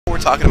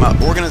talking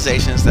about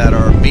organizations that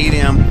are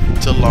medium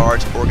to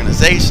large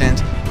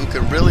organizations who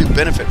can really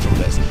benefit from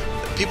this.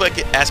 People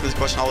get ask me this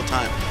question all the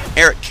time.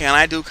 Eric, can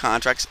I do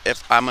contracts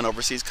if I'm an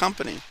overseas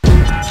company?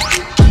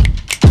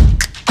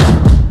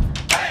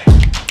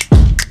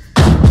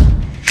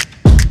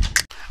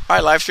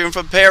 Alright, live stream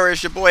from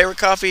Paris, your boy Eric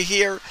Coffie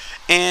here,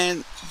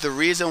 and the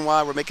reason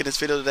why we're making this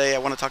video today, I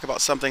want to talk about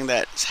something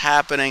that's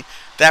happening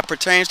that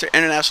pertains to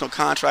international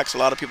contracts. A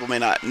lot of people may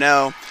not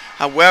know.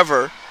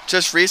 However,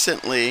 just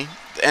recently,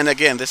 and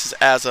again, this is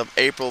as of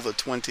April the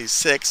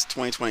 26th,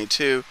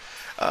 2022,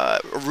 a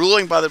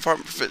ruling by the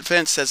Department of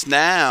Defense says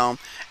now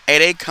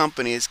 8A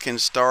companies can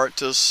start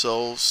to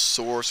sole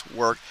source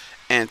work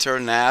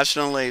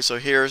internationally. So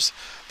here's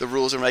the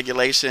rules and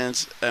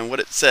regulations and what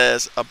it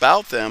says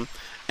about them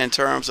in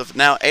terms of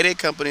now 8A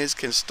companies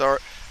can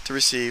start to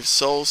receive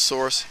sole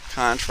source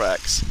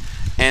contracts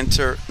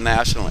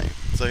internationally.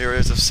 So here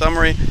is a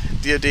summary.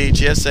 DoD,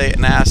 GSA,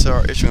 and NASA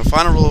are issuing a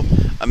final rule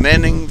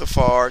amending the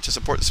FAR to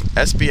support the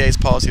SBA's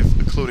policy of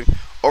including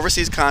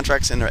overseas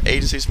contracts in their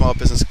agency small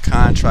business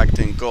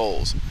contracting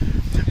goals.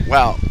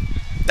 Wow,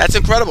 that's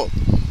incredible.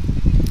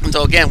 And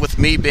so again, with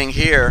me being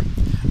here,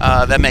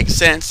 that makes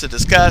sense to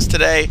discuss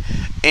today.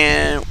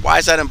 And why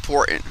is that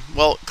important?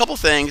 Well, a couple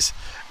things.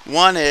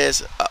 One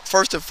is,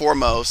 first and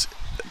foremost,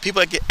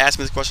 people get ask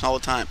me this question all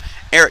the time.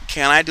 Eric,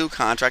 can I do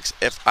contracts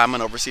if I'm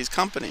an overseas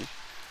company?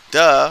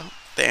 Duh.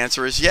 The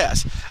answer is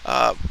yes.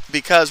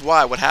 Because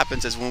why? What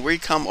happens is when we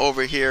come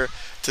over here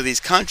to these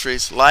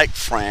countries like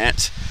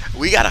France,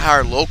 we got to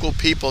hire local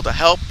people to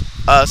help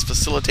us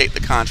facilitate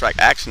the contract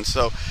action.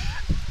 So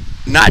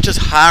not just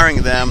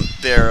hiring them,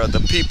 they're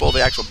the people,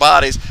 the actual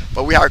bodies,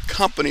 but we hire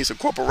companies and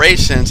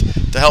corporations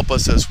to help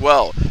us as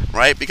well,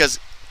 right? Because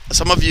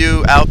some of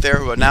you out there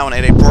who are now in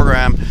 8A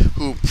program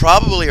who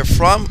probably are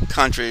from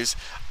countries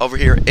over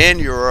here in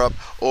Europe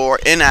or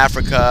in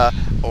Africa,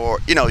 or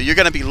you're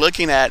going to be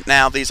looking at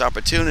now these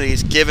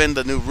opportunities given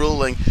the new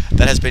ruling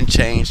that has been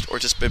changed or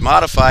just been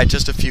modified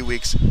just a few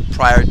weeks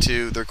prior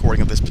to the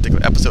recording of this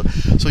particular episode.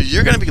 So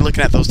you're going to be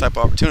looking at those type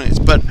of opportunities,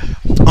 but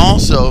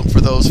also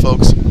for those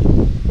folks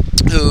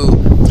who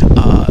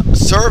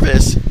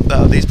service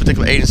these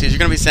particular agencies, you're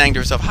going to be saying to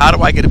yourself, how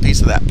do I get a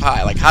piece of that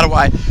pie? Like, how do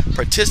I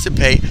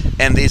participate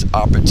in these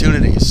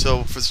opportunities?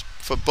 So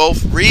for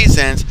both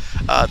reasons,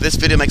 this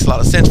video makes a lot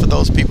of sense for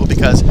those people,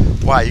 because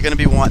why? You're going to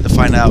be wanting to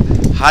find out,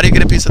 how do you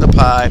get a piece of the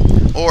pie?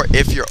 Or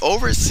if you're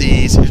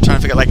overseas, you're trying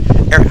to figure out,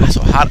 like, Eric,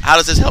 so how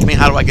does this help me?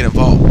 How do I get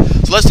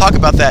involved? So let's talk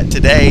about that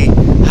today.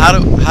 How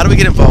do we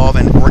get involved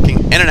in working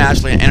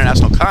internationally in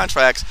international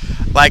contracts,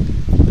 like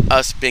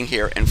us being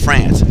here in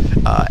France?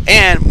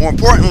 And more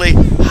importantly,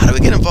 how do we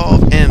get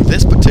involved in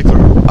this particular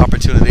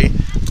opportunity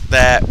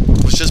that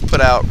was just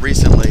put out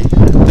recently,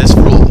 this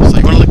rule? So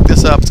you want to look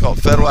this up. It's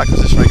called Federal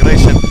Acquisition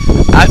Regulation,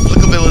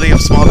 Applicability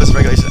of Small Business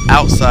Regulations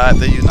Outside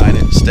the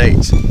United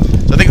States.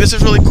 So I think this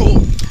is really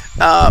cool.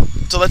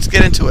 So let's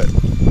get into it.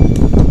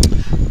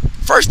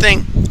 First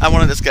thing I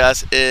want to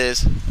discuss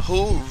is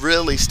who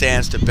really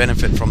stands to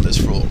benefit from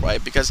this rule,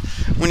 right? Because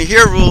when you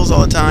hear rules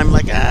all the time,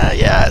 like,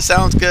 yeah, it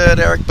sounds good,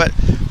 Eric, but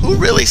who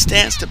really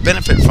stands to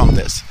benefit from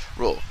this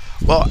rule?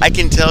 Well, I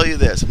can tell you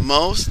this.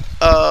 Most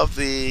of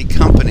the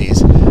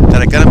companies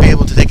that are going to be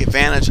able to take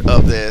advantage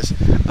of this,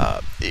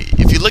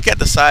 if you look at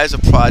the size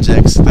of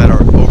projects that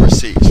are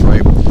overseas,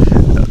 right?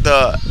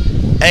 The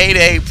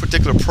 8A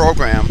particular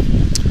program,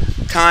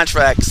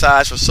 contract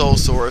size for sole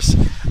source,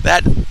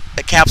 that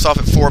it caps off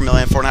at $4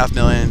 million, $4.5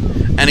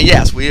 million. And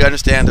yes, we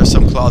understand there's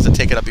some clauses that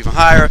take it up even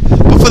higher,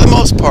 but for the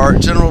most part,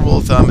 general rule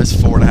of thumb is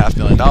 $4.5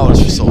 million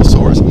for sole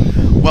source.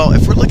 Well,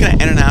 if we're looking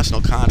at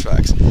international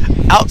contracts,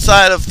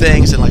 outside of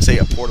things in, like, say,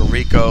 a Puerto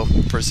Rico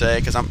per se,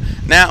 because I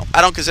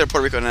don't consider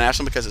Puerto Rico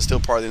international because it's still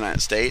part of the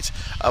United States.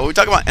 When we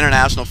talk about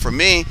international, for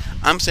me,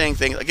 I'm saying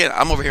things, again,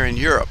 I'm over here in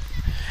Europe.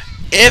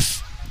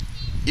 If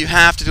you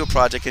have to do a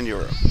project in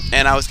Europe,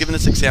 and I was giving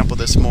this example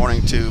this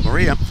morning to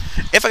Maria,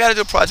 if I got to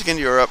do a project in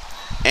Europe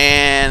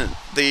and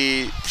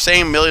the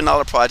same $1 million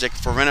project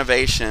for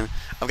renovation,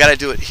 I've got to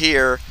do it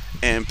here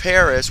in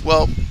Paris.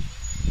 Well,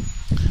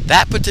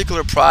 that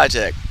particular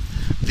project,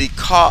 the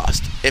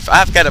cost, if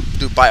I've got to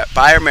do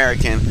buy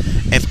American,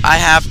 if I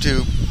have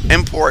to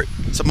import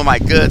some of my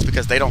goods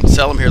because they don't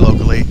sell them here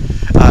locally,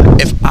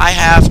 if I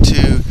have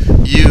to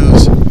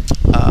use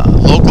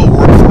local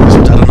workforce,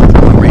 which I don't know the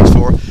going rates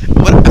for,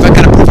 what if I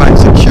got to provide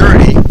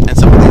security in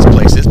some of these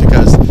places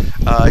because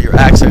you're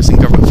accessing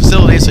government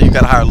facilities, so you've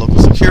got to hire local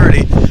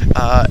security.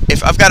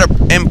 If I've got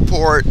to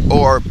import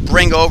or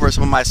bring over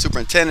some of my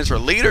superintendents or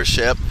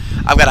leadership,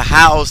 I've got to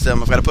house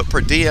them, I've got to put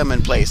per diem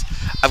in place,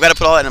 I've got to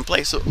put all that in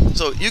place.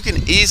 So you can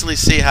easily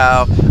see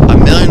how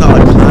 $1 million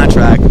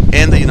contract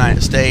in the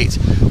United States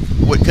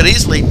could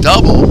easily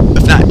double,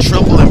 if not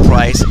triple in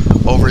price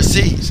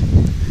overseas.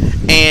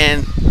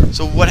 And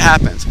so what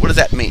happens? What does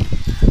that mean?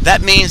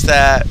 That means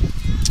that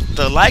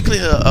the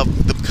likelihood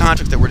of the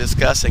contract that we're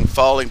discussing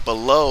falling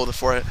below the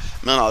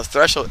 $4 million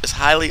threshold is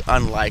highly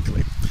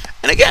unlikely.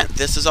 And again,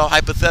 this is all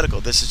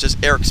hypothetical. This is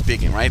just Eric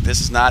speaking, right?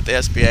 This is not the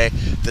SBA.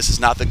 This is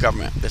not the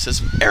government. This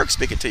is Eric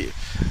speaking to you.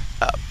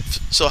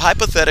 So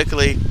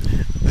hypothetically,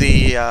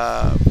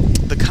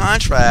 the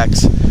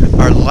contracts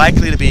are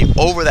likely to be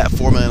over that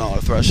 $4 million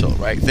threshold,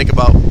 right? Think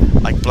about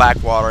like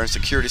Blackwater and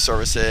security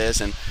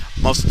services, and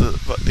most of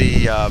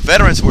the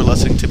veterans who are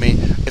listening to me.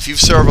 If you've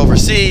served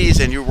overseas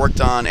and you worked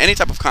on any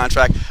type of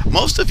contract,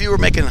 most of you are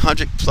making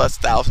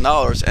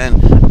 $100,000+,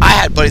 and I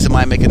had buddies of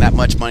mine making that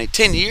much money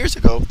 10 years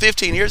ago,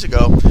 15 years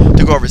ago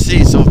to go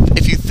overseas. So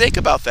if you think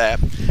about that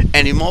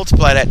and you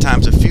multiply that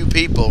times a few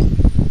people,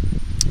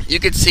 you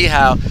can see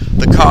how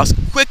the costs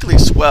quickly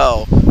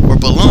swell or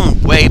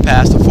balloon way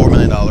past the $4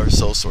 million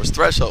sole source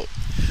threshold.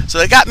 So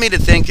that got me to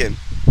thinking,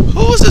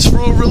 who is this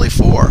rule really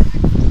for?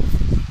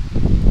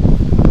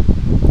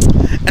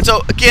 And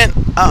so again,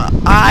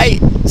 I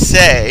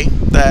say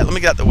that, let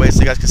me get out the way so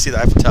you guys can see the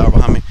Eiffel Tower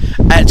behind me.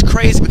 And it's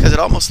crazy because it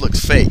almost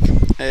looks fake.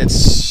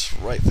 It's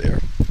right there.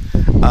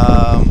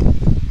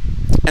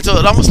 And so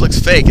it almost looks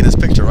fake in this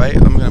picture, right?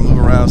 I'm going to move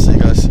around so you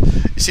guys,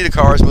 you see the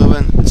cars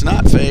moving. It's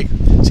not fake.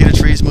 See the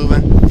trees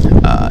moving?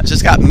 It's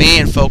just got me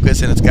in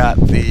focus, and it's got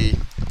the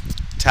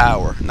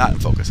tower not in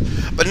focus.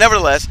 But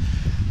nevertheless,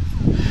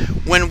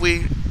 when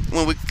we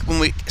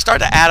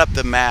start to add up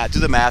the math, do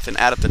the math and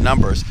add up the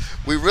numbers,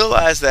 we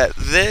realize that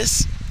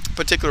this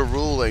particular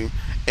ruling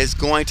is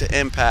going to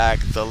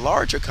impact the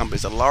larger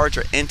companies, the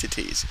larger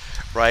entities,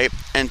 right?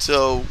 And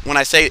so when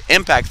I say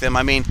impact them,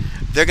 I mean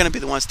they're going to be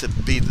the ones to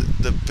be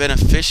the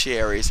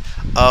beneficiaries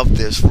of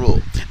this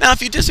rule. Now,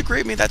 if you disagree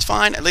with me, that's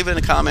fine. Leave it in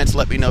the comments.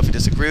 Let me know if you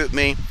disagree with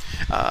me,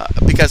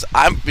 because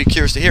I'd be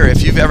curious to hear.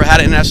 If you've ever had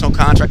an international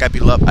contract, I'd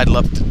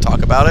love to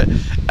talk about it.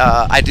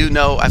 I do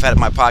know I've had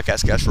my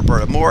podcast guest,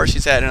 Roberta Moore.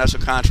 She's had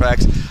international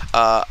contracts,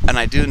 and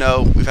I do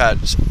know we've had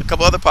a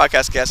couple other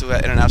podcast guests who've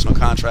had international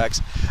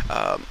contracts.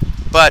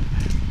 But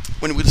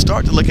when we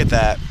start to look at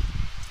that,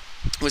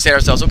 we say to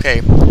ourselves,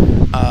 okay,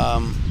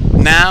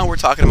 now we're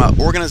talking about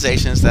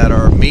organizations that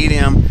are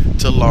medium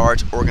to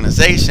large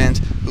organizations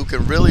who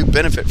can really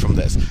benefit from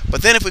this.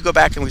 But then if we go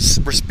back and we're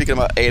speaking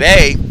about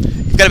 8A,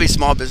 you've got to be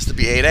small business to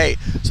be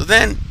 8A. So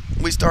then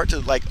we start to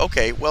like,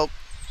 okay, well,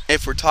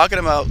 if we're talking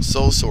about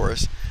sole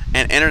source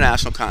and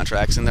international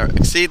contracts and they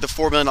exceed the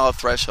 $4 million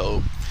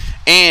threshold,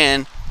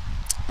 and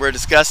we're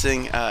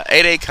discussing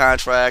 8A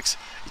contracts,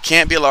 you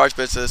can't be a large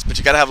business, but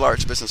you got to have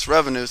large business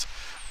revenues.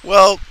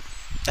 Well,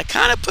 that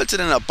kind of puts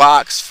it in a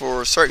box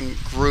for a certain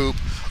group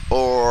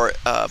or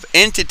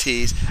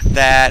entities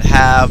that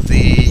have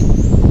the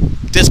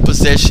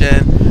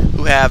disposition,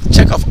 who have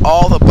check off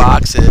all the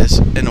boxes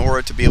in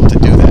order to be able to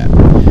do that.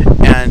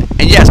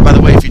 And yes, by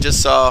the way, if you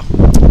just saw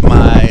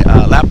my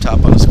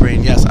laptop on the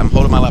screen, yes, I'm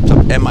holding my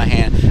laptop in my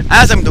hand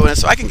as I'm doing it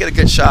so I can get a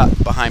good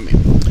shot behind me.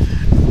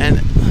 And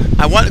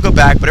I want to go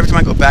back, but every time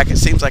I go back, it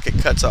seems like it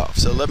cuts off.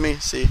 So let me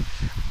see,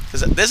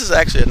 because this is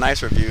actually a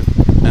nicer view.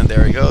 And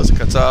there it goes, it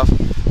cuts off.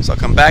 So I'll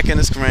come back in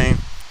the screen.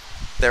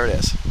 There it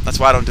is. That's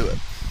why I don't do it.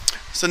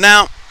 So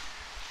now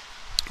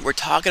we're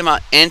talking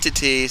about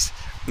entities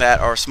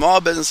that are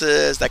small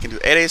businesses that can do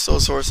 8A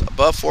sole source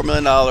above $4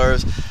 million,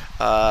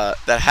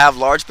 that have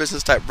large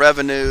business type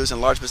revenues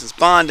and large business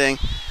bonding.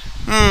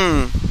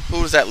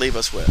 Who does that leave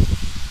us with?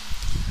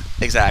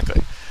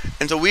 Exactly.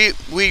 And so we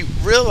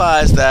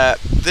realize that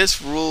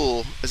this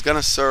rule is going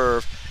to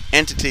serve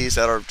entities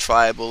that are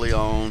tribally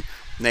owned,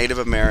 Native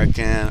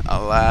American,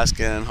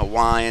 Alaskan,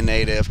 Hawaiian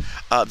Native.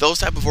 Those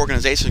type of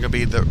organizations are going to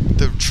be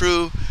the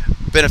true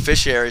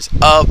beneficiaries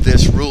of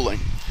this ruling.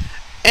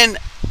 And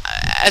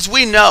as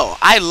we know,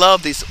 I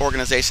love these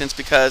organizations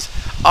because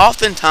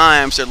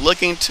oftentimes they're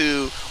looking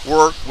to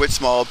work with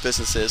small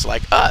businesses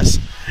like us.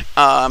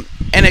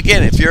 And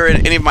again, if you're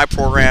in any of my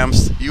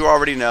programs, you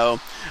already know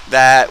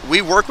that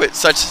we work with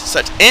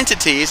such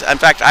entities. In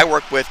fact, I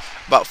work with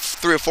about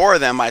 3 or 4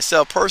 of them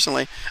myself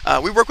personally.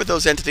 We work with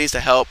those entities to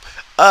help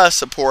us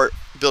support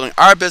building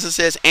our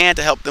businesses and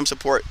to help them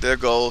support their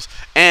goals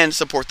and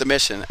support the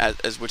mission,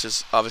 which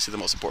is obviously the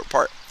most important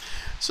part.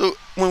 So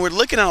when we're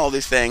looking at all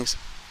these things,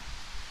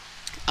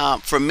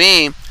 for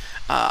me,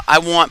 I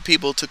want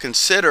people to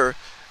consider,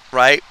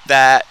 right,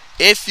 that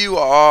if you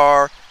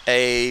are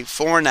a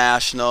foreign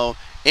national,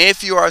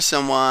 if you are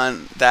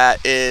someone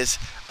that is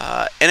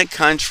in a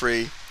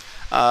country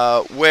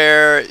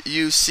where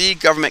you see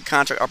government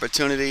contract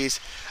opportunities,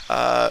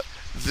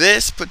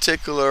 this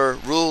particular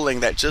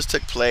ruling that just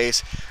took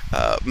place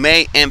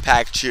may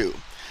impact you.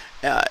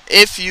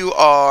 If you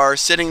are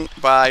sitting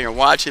by, you're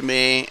watching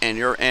me, and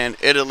you're in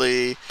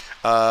Italy,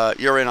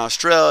 you're in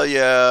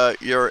Australia,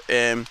 you're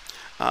in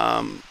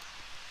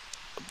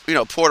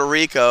Puerto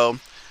Rico,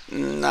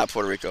 not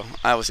Puerto Rico,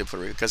 I always say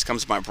Puerto Rico because it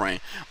comes to my brain,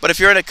 but if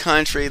you're in a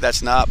country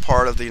that's not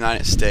part of the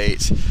United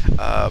States,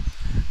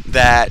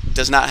 that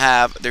does not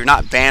have, they're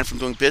not banned from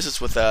doing business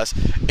with us,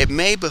 it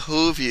may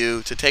behoove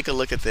you to take a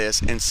look at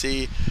this and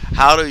see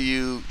how do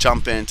you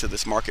jump into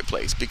this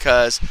marketplace.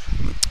 Because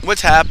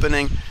what's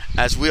happening,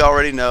 as we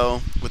already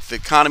know, with the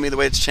economy the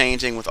way it's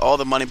changing, with all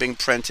the money being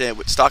printed,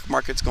 with stock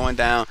markets going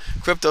down,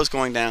 crypto's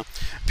going down,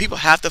 people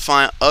have to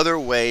find other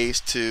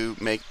ways to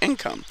make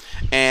income.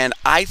 And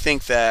I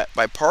think that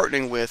by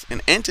partnering with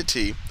an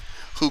entity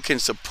who can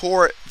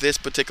support this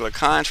particular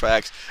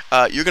contract,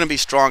 you're going to be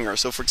stronger.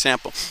 So for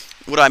example,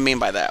 what do I mean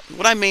by that?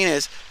 What I mean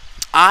is,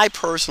 I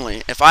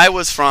personally, if I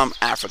was from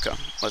Africa,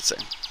 let's say,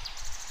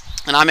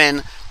 and I'm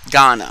in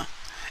Ghana,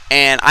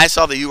 and I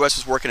saw the U.S.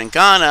 was working in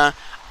Ghana,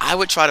 I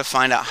would try to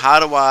find out, how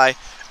do I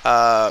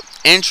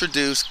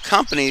introduce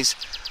companies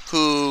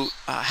who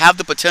have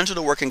the potential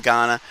to work in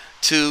Ghana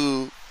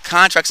to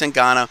contracts in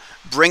Ghana,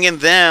 bringing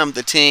them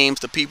the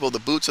teams, the people, the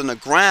boots on the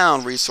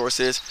ground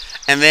resources,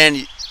 and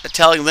then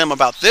telling them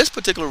about this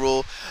particular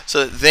rule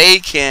so that they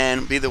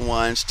can be the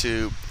ones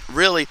to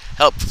really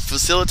help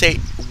facilitate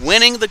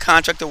winning the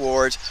contract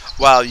awards,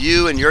 while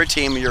you and your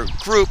team and your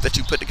group that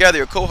you put together,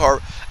 your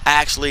cohort,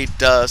 actually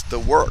does the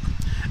work.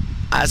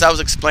 As I was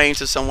explaining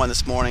to someone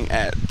this morning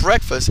at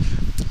breakfast,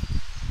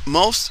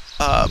 most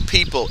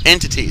people,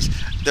 entities,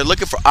 they're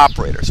looking for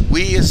operators.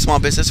 We as a small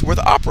business, we're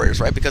the operators,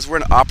 right? Because we're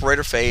in an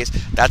operator phase.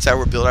 That's how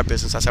we build our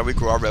business. That's how we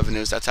grow our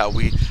revenues. That's how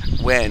we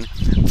win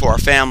for our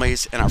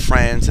families and our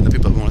friends and the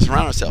people that we want to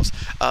surround ourselves.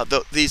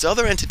 These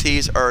other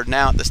entities are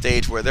now at the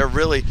stage where they're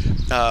really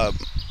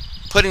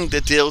putting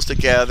the deals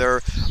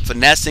together,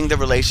 finessing the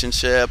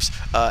relationships,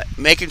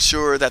 making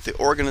sure that the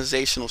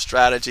organizational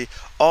strategy,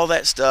 all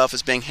that stuff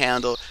is being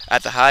handled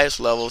at the highest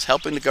levels,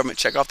 helping the government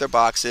check off their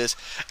boxes.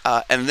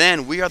 And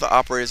then we are the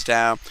operators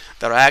down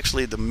that are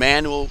actually the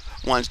manual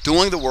ones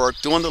doing the work,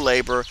 doing the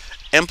labor,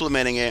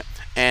 implementing it,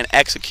 and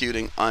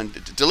executing on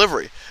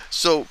delivery.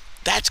 So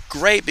that's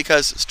great,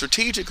 because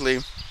strategically,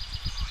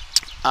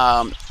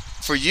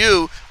 for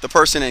you, the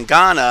person in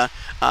Ghana,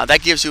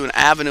 that gives you an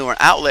avenue or an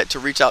outlet to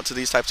reach out to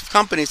these types of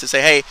companies to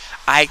say, hey,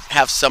 I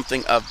have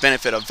something of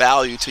benefit, of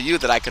value to you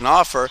that I can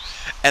offer.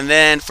 And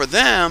then for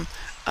them,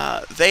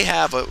 they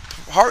have a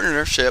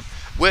partnership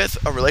with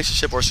a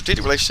relationship or a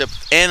strategic relationship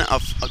in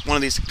one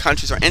of these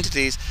countries or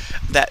entities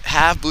that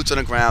have boots on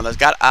the ground, that's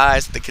got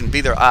eyes, that can be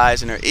their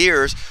eyes and their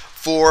ears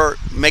for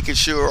making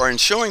sure or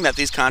ensuring that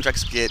these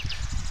contracts get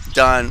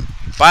done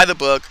by the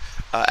book,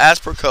 as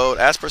per code,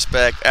 as per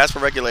spec, as per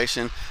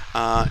regulation,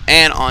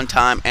 and on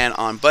time and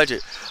on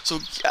budget. So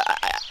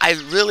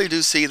I really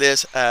do see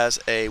this as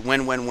a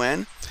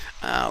win-win-win,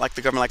 like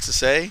the government likes to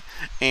say.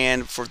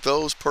 And for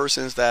those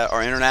persons that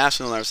are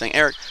international and are saying,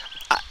 Eric,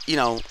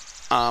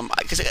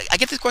 because I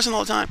get this question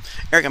all the time,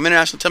 Eric, I'm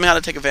international, tell me how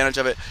to take advantage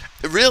of it.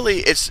 Really,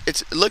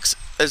 it looks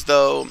as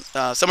though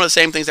some of the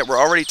same things that we're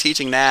already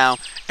teaching now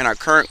in our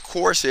current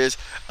courses,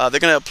 they're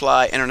going to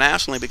apply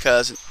internationally,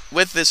 because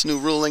with this new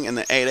ruling in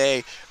the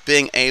 8A,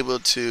 being able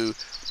to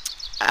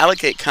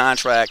allocate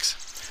contracts,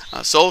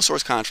 sole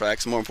source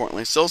contracts, more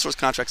importantly, sole source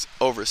contracts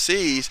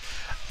overseas,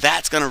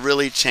 that's going to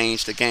really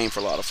change the game for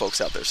a lot of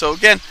folks out there. So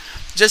again,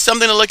 just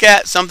something to look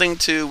at, something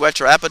to whet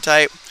your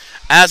appetite.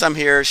 As I'm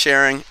here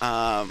sharing,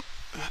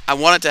 I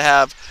wanted to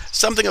have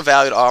something of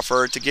value to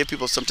offer, to give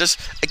people some, just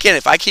again,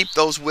 if I keep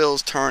those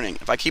wheels turning,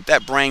 if I keep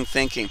that brain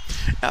thinking,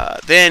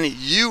 then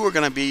you are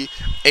going to be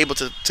able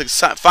to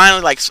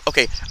finally, like,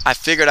 okay, I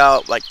figured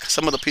out like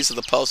some of the pieces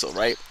of the puzzle,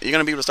 right? You're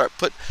going to be able to start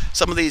put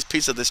some of these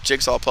pieces of this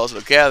jigsaw puzzle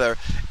together,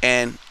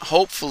 and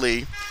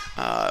hopefully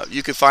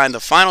you can find the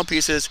final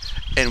pieces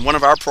in one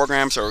of our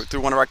programs, or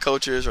through one of our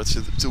coaches, or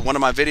through one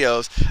of my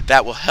videos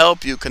that will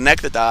help you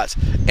connect the dots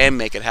and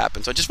make it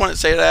happen. So I just wanted to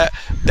say that.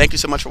 Thank you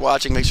so much for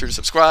watching. Make sure to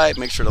subscribe,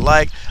 make sure to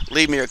like,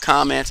 leave me your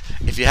comments.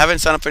 If you haven't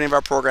signed up for any of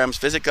our programs,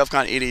 visit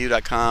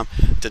govconedu.com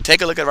to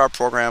take a look at our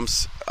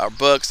programs, our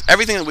books,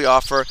 everything that we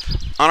offer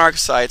on our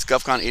sites,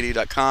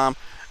 govconedu.com.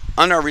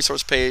 On our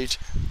resource page,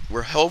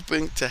 we're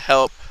hoping to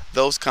help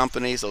those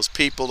companies, those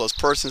people, those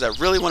persons that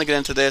really want to get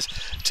into this,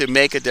 to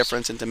make a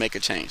difference and to make a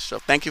change. So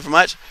thank you very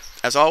much.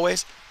 As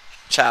always,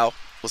 ciao.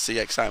 We'll see you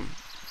next time.